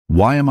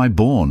Why am I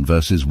born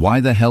versus why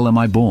the hell am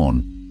I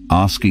born?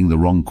 Asking the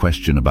wrong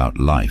question about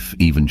life,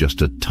 even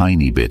just a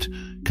tiny bit,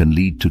 can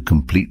lead to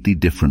completely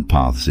different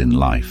paths in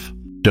life.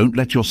 Don't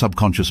let your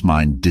subconscious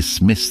mind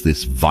dismiss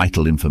this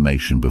vital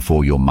information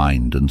before your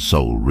mind and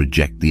soul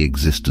reject the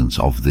existence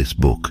of this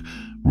book.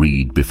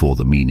 Read before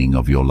the meaning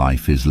of your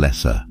life is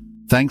lesser.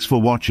 Thanks for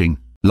watching.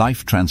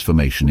 Life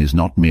transformation is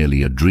not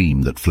merely a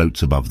dream that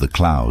floats above the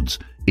clouds.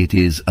 It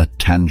is a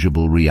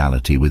tangible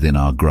reality within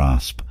our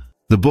grasp.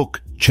 The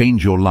book,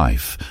 Change Your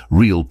Life,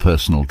 Real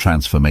Personal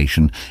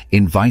Transformation,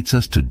 invites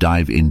us to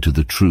dive into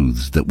the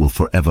truths that will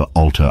forever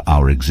alter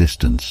our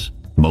existence.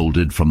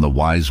 Molded from the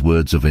wise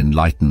words of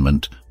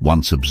enlightenment,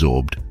 once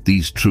absorbed,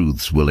 these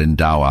truths will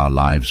endow our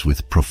lives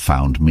with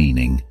profound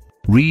meaning.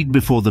 Read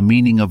before the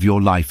meaning of your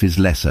life is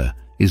lesser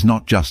is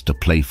not just a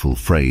playful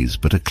phrase,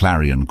 but a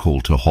clarion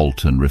call to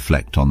halt and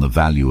reflect on the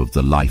value of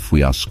the life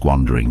we are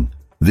squandering.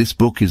 This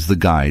book is the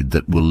guide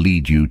that will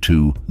lead you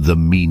to the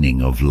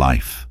meaning of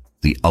life,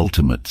 the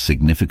ultimate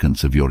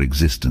significance of your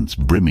existence,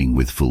 brimming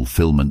with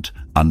fulfillment,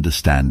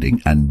 understanding,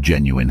 and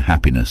genuine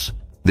happiness.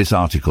 This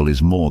article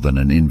is more than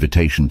an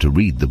invitation to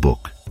read the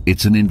book.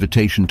 It's an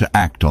invitation to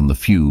act on the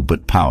few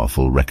but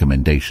powerful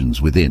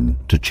recommendations within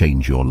to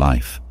change your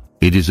life.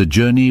 It is a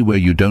journey where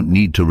you don't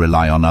need to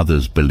rely on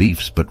others'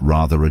 beliefs, but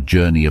rather a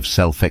journey of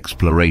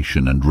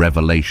self-exploration and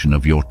revelation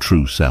of your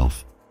true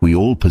self. We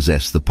all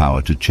possess the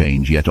power to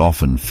change, yet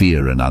often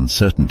fear and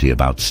uncertainty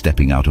about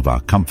stepping out of our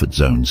comfort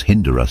zones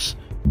hinder us.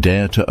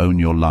 Dare to own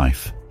your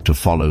life, to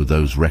follow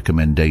those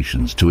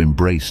recommendations, to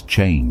embrace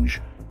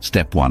change.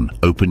 Step 1.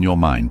 Open your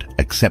mind.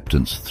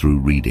 Acceptance through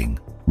reading.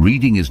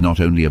 Reading is not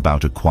only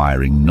about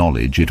acquiring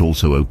knowledge, it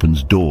also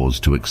opens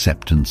doors to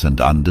acceptance and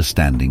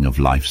understanding of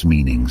life's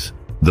meanings.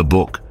 The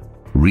book,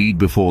 Read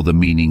Before the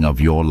Meaning of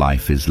Your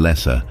Life is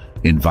Lesser,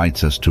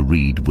 invites us to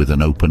read with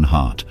an open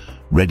heart,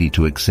 ready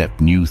to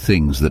accept new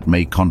things that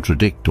may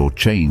contradict or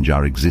change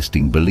our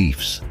existing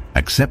beliefs.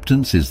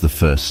 Acceptance is the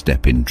first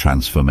step in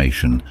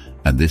transformation,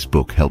 and this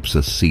book helps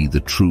us see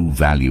the true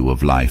value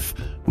of life,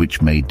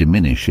 which may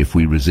diminish if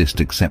we resist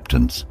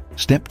acceptance.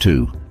 Step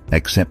 2.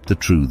 Accept the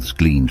truths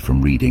gleaned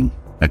from reading.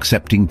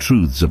 Accepting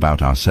truths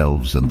about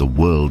ourselves and the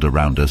world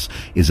around us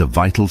is a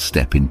vital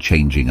step in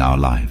changing our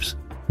lives.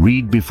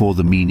 Read before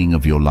the meaning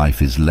of your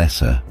life is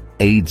lesser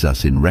aids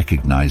us in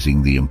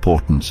recognizing the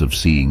importance of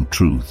seeing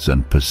truths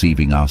and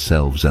perceiving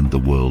ourselves and the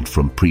world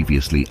from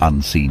previously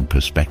unseen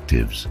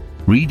perspectives.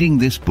 Reading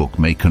this book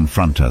may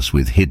confront us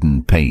with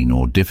hidden pain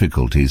or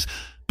difficulties,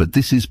 but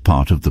this is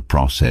part of the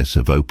process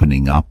of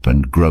opening up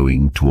and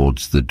growing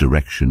towards the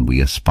direction we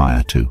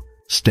aspire to.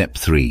 Step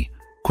 3.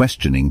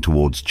 Questioning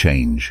towards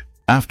change.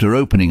 After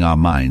opening our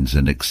minds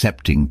and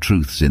accepting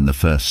truths in the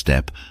first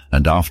step,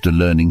 and after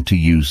learning to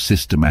use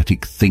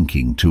systematic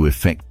thinking to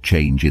effect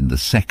change in the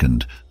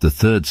second, the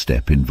third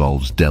step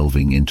involves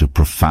delving into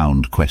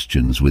profound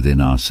questions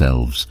within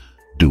ourselves.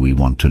 Do we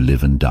want to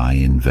live and die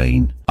in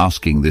vain?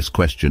 Asking this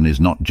question is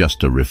not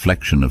just a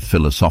reflection of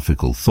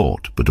philosophical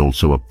thought, but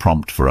also a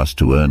prompt for us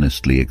to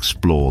earnestly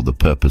explore the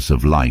purpose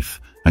of life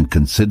and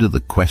consider the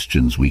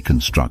questions we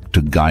construct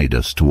to guide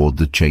us toward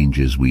the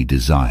changes we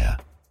desire.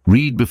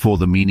 Read Before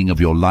the Meaning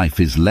of Your Life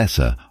is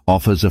Lesser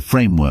offers a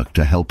framework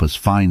to help us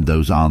find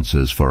those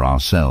answers for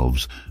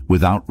ourselves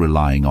without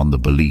relying on the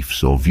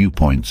beliefs or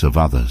viewpoints of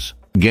others.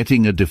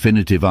 Getting a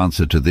definitive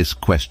answer to this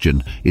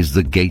question is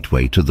the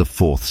gateway to the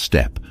fourth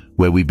step,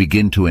 where we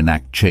begin to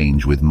enact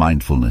change with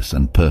mindfulness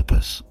and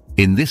purpose.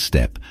 In this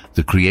step,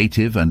 the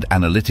creative and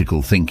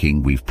analytical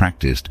thinking we've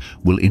practiced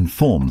will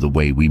inform the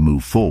way we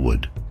move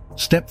forward.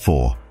 Step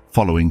 4.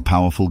 Following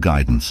powerful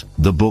guidance.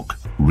 The book,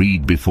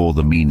 Read Before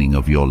the Meaning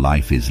of Your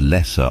Life is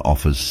Lesser,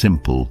 offers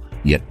simple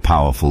yet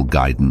powerful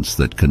guidance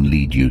that can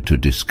lead you to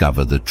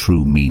discover the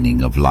true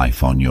meaning of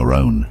life on your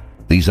own.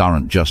 These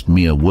aren't just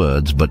mere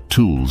words, but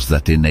tools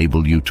that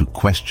enable you to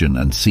question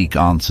and seek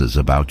answers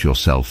about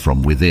yourself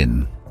from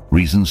within.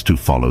 Reasons to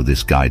follow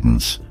this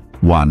guidance.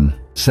 1.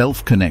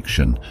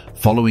 Self-connection.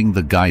 Following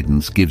the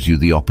guidance gives you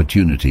the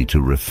opportunity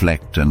to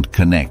reflect and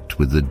connect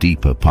with the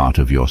deeper part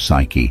of your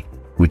psyche,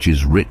 which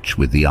is rich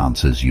with the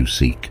answers you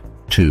seek.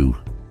 2.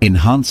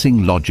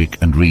 Enhancing logic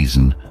and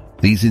reason.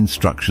 These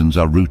instructions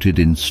are rooted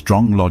in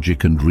strong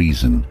logic and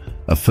reason,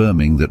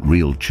 affirming that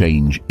real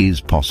change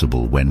is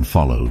possible when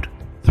followed.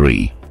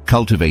 3.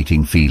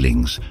 Cultivating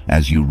feelings.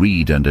 As you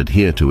read and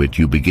adhere to it,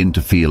 you begin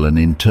to feel an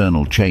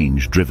internal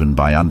change driven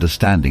by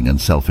understanding and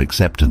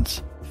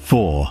self-acceptance.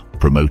 4.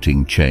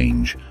 Promoting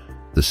change.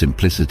 The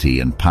simplicity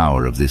and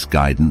power of this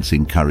guidance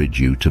encourage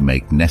you to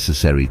make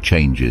necessary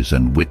changes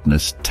and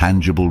witness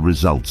tangible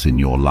results in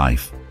your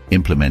life.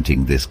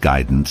 Implementing this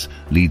guidance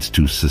leads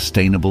to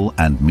sustainable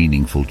and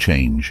meaningful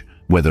change,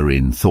 whether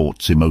in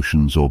thoughts,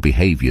 emotions, or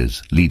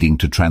behaviors, leading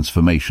to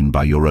transformation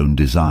by your own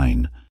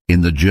design.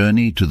 In the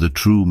journey to the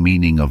true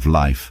meaning of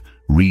life,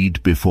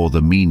 Read Before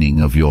the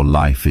Meaning of Your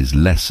Life is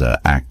Lesser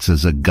acts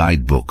as a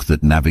guidebook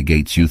that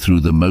navigates you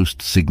through the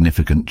most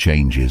significant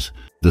changes.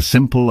 The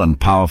simple and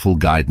powerful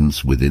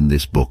guidance within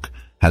this book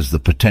has the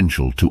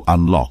potential to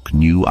unlock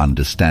new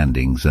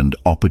understandings and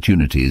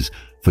opportunities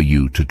for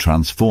you to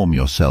transform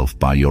yourself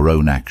by your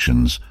own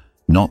actions,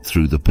 not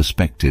through the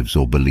perspectives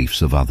or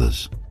beliefs of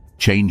others.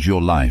 Change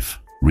your life.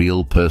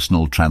 Real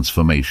personal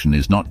transformation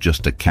is not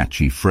just a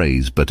catchy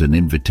phrase, but an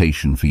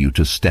invitation for you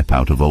to step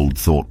out of old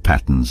thought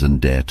patterns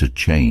and dare to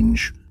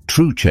change.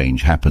 True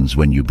change happens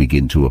when you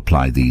begin to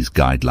apply these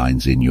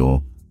guidelines in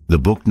the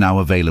book, now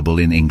available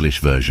in English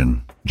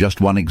version.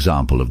 Just one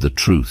example of the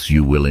truths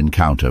you will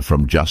encounter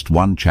from just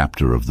one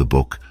chapter of the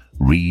book.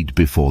 Read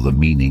before the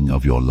meaning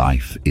of your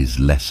life is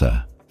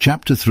lesser.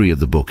 Chapter 3 of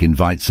the book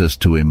invites us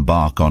to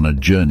embark on a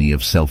journey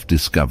of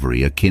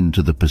self-discovery akin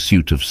to the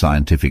pursuit of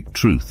scientific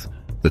truth,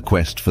 the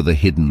quest for the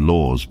hidden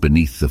laws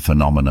beneath the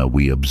phenomena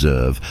we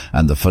observe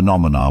and the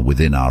phenomena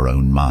within our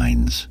own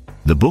minds.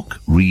 The book,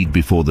 Read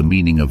Before the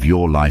Meaning of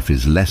Your Life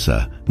is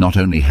Lesser, not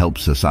only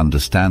helps us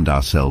understand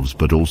ourselves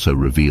but also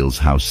reveals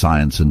how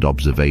science and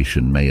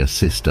observation may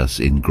assist us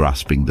in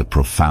grasping the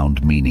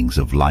profound meanings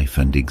of life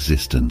and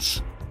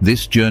existence.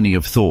 This journey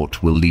of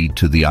thought will lead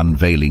to the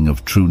unveiling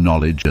of true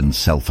knowledge and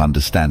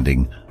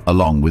self-understanding,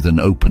 along with an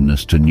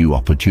openness to new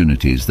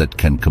opportunities that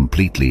can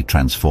completely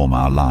transform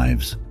our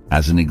lives.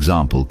 As an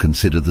example,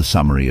 consider the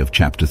summary of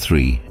Chapter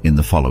 3 in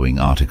the following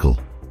article.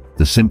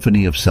 The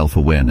Symphony of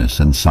Self-Awareness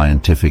and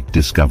Scientific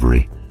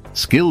Discovery.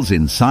 Skills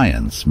in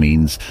science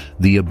means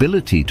the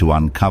ability to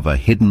uncover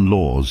hidden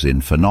laws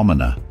in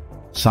phenomena.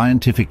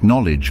 Scientific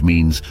knowledge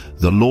means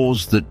the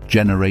laws that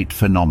generate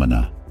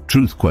phenomena.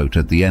 Truth quote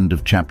at the end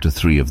of Chapter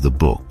 3 of the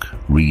book,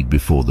 Read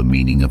Before the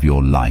Meaning of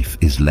Your Life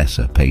is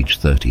Lesser, page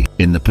 30.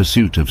 In the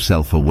pursuit of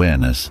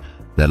self-awareness,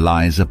 there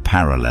lies a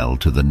parallel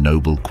to the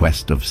noble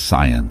quest of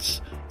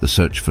science, the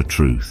search for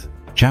truth.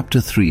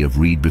 Chapter 3 of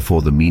Read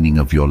Before the Meaning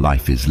of Your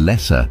Life is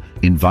Lesser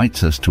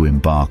invites us to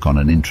embark on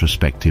an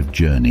introspective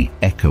journey,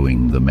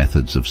 echoing the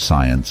methods of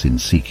science in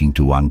seeking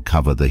to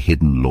uncover the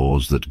hidden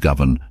laws that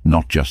govern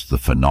not just the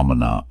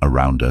phenomena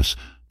around us,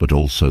 but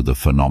also the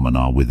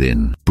phenomena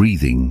within.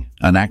 Breathing,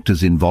 an act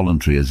as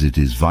involuntary as it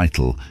is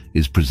vital,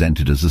 is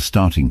presented as a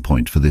starting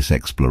point for this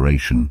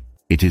exploration.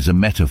 It is a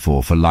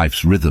metaphor for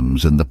life's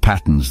rhythms and the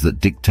patterns that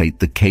dictate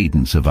the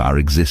cadence of our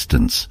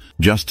existence.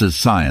 Just as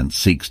science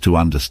seeks to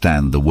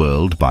understand the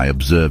world by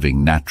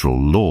observing natural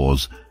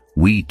laws,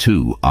 we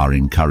too are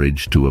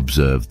encouraged to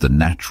observe the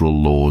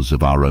natural laws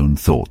of our own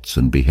thoughts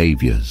and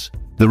behaviors.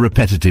 The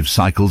repetitive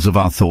cycles of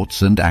our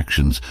thoughts and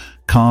actions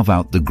carve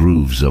out the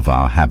grooves of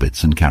our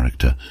habits and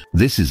character.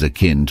 This is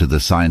akin to the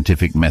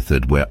scientific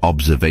method where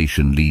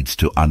observation leads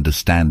to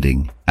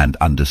understanding and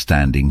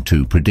understanding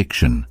to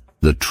prediction.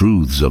 The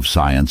truths of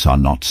science are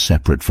not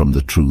separate from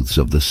the truths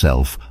of the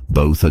self.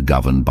 Both are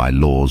governed by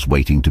laws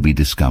waiting to be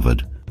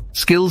discovered.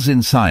 Skills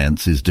in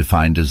science is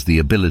defined as the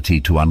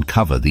ability to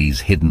uncover these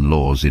hidden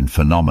laws in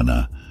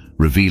phenomena,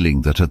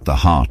 revealing that at the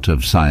heart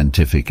of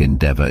scientific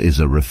endeavor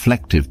is a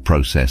reflective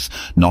process,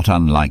 not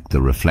unlike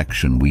the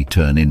reflection we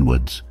turn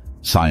inwards.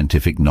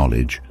 Scientific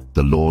knowledge,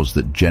 the laws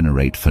that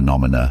generate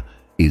phenomena,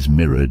 is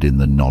mirrored in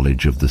the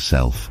knowledge of the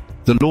self.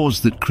 The laws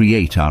that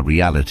create our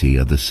reality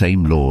are the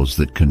same laws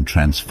that can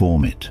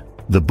transform it.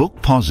 The book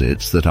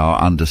posits that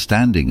our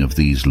understanding of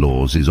these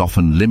laws is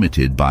often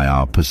limited by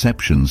our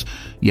perceptions,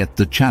 yet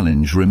the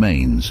challenge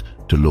remains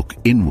to look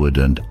inward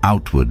and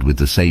outward with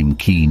the same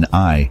keen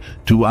eye,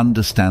 to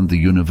understand the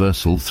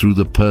universal through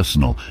the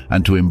personal,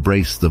 and to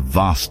embrace the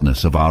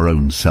vastness of our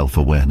own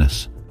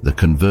self-awareness. The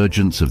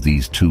convergence of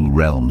these two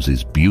realms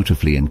is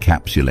beautifully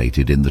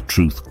encapsulated in the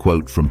truth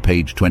quote from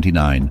page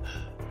 29.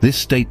 This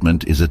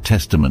statement is a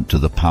testament to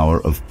the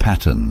power of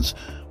patterns,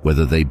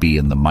 whether they be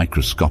in the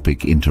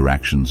microscopic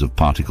interactions of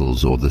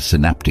particles or the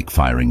synaptic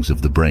firings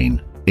of the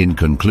brain. In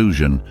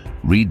conclusion,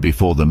 Read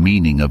Before the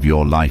Meaning of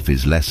Your Life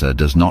is Lesser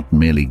does not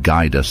merely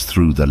guide us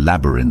through the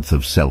labyrinth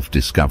of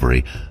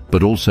self-discovery,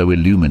 but also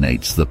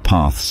illuminates the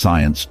path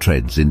science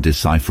treads in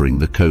deciphering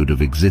the code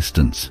of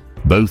existence.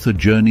 Both are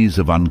journeys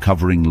of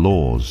uncovering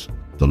laws,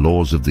 the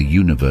laws of the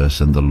universe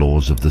and the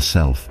laws of the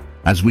self.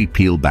 As we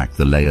peel back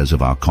the layers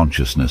of our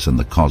consciousness and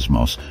the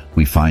cosmos,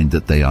 we find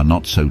that they are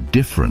not so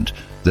different,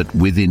 that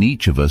within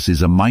each of us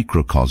is a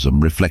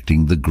microcosm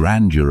reflecting the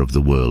grandeur of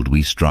the world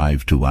we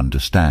strive to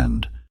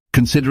understand.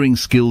 Considering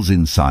skills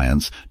in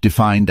science,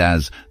 defined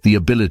as the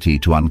ability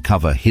to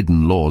uncover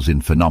hidden laws in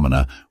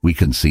phenomena, we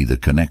can see the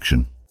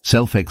connection.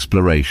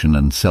 Self-exploration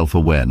and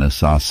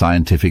self-awareness are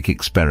scientific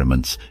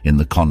experiments in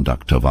the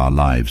conduct of our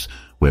lives,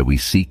 where we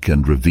seek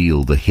and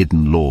reveal the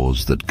hidden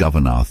laws that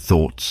govern our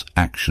thoughts,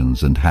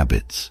 actions, and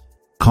habits.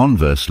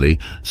 Conversely,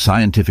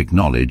 scientific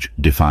knowledge,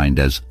 defined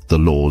as the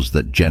laws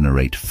that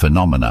generate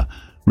phenomena,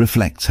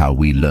 reflects how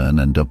we learn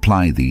and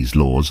apply these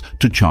laws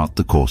to chart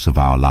the course of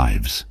our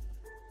lives.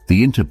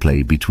 The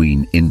interplay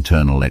between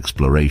internal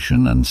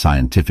exploration and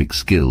scientific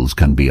skills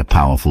can be a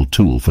powerful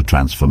tool for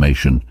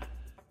transformation.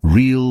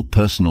 Real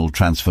personal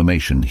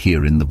transformation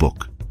here in the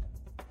book.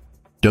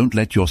 Don't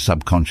let your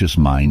subconscious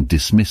mind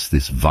dismiss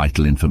this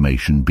vital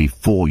information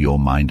before your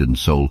mind and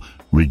soul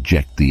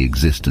reject the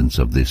existence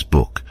of this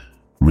book.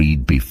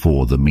 Read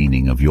Before the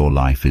Meaning of Your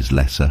Life is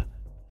Lesser.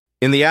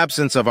 In the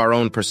absence of our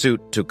own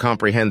pursuit to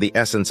comprehend the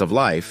essence of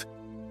life,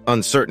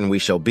 uncertain we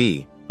shall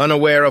be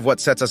unaware of what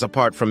sets us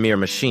apart from mere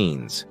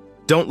machines.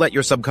 Don't let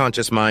your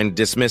subconscious mind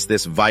dismiss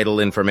this vital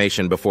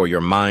information before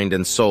your mind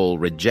and soul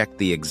reject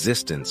the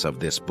existence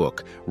of this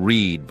book.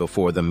 Read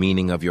before the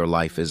meaning of your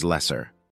life is lesser.